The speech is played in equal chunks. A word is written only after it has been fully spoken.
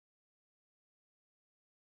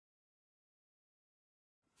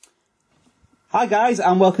Hi guys,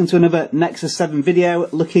 and welcome to another Nexus 7 video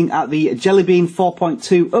looking at the Jellybean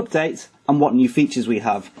 4.2 update and what new features we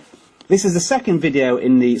have. This is the second video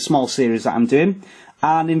in the small series that I'm doing,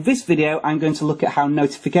 and in this video I'm going to look at how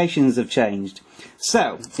notifications have changed.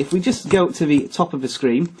 So, if we just go to the top of the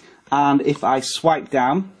screen, and if I swipe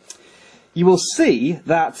down, you will see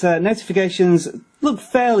that notifications look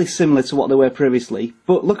fairly similar to what they were previously,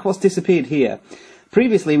 but look what's disappeared here.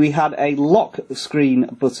 Previously we had a lock screen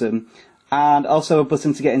button and also a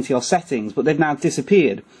button to get into your settings, but they've now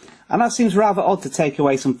disappeared. And that seems rather odd to take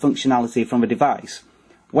away some functionality from a device.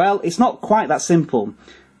 Well, it's not quite that simple,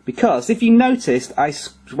 because if you noticed, I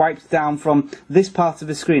swiped down from this part of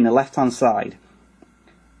the screen, the left-hand side.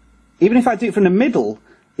 Even if I do it from the middle,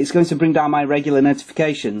 it's going to bring down my regular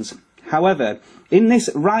notifications. However, in this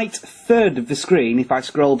right third of the screen, if I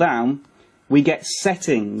scroll down, we get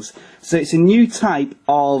settings. So it's a new type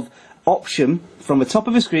of option from the top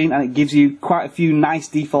of the screen, and it gives you quite a few nice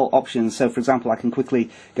default options. So for example, I can quickly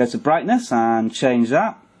go to brightness and change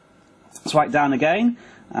that, swipe down again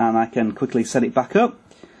and I can quickly set it back up.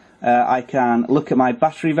 I can look at my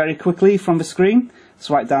battery very quickly from the screen,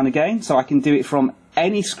 swipe down again, so I can do it from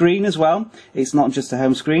any screen as well. It's not just a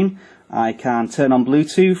home screen. I can turn on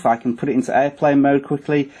Bluetooth, I can put it into airplane mode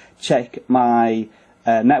quickly, check my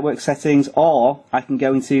network settings, or I can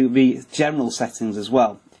go into the general settings as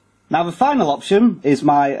well. Now the final option is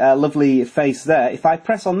my lovely face there. If I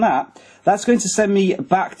press on that, that's going to send me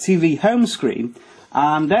back to the home screen,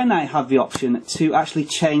 and then I have the option to actually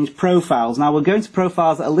change profiles. Now we'll go into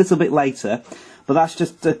profiles a little bit later, but that's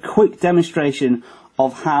just a quick demonstration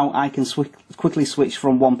of how I can quickly switch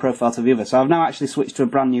from one profile to the other. So I've now actually switched to a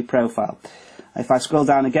brand new profile. If I scroll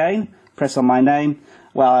down again, press on my name,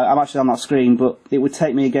 well, I'm actually on that screen, but it would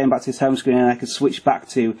take me again back to this home screen, and I could switch back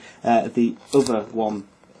to the other one.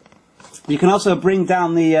 You can also bring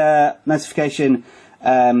down the notification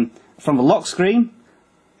from the lock screen,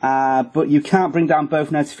 but you can't bring down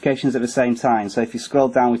both notifications at the same time. So if you scroll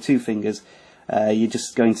down with two fingers, you're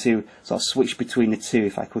just going to sort of switch between the two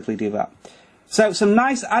if I quickly do that. So some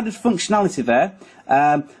nice added functionality there,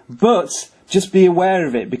 but just be aware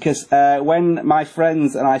of it, because when my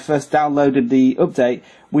friends and I first downloaded the update,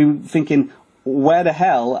 we were thinking, where the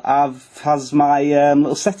hell has my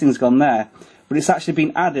little settings gone there? But it's actually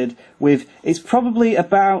been added with, it's probably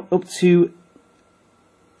about up to,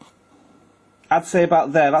 I'd say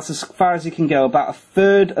about there, that's as far as you can go, about a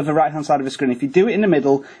third of the right hand side of the screen. If you do it in the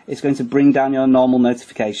middle, it's going to bring down your normal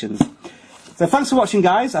notifications. So thanks for watching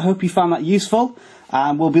guys, I hope you found that useful,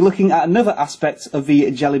 and we'll be looking at another aspect of the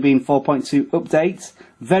Jellybean 4.2 update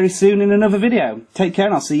very soon in another video. Take care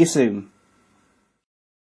and I'll see you soon.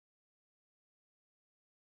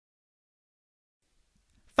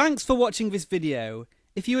 Thanks for watching this video.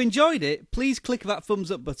 If you enjoyed it, please click that thumbs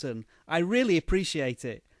up button. I really appreciate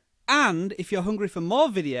it. And if you're hungry for more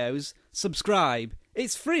videos, subscribe.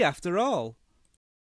 It's free after all.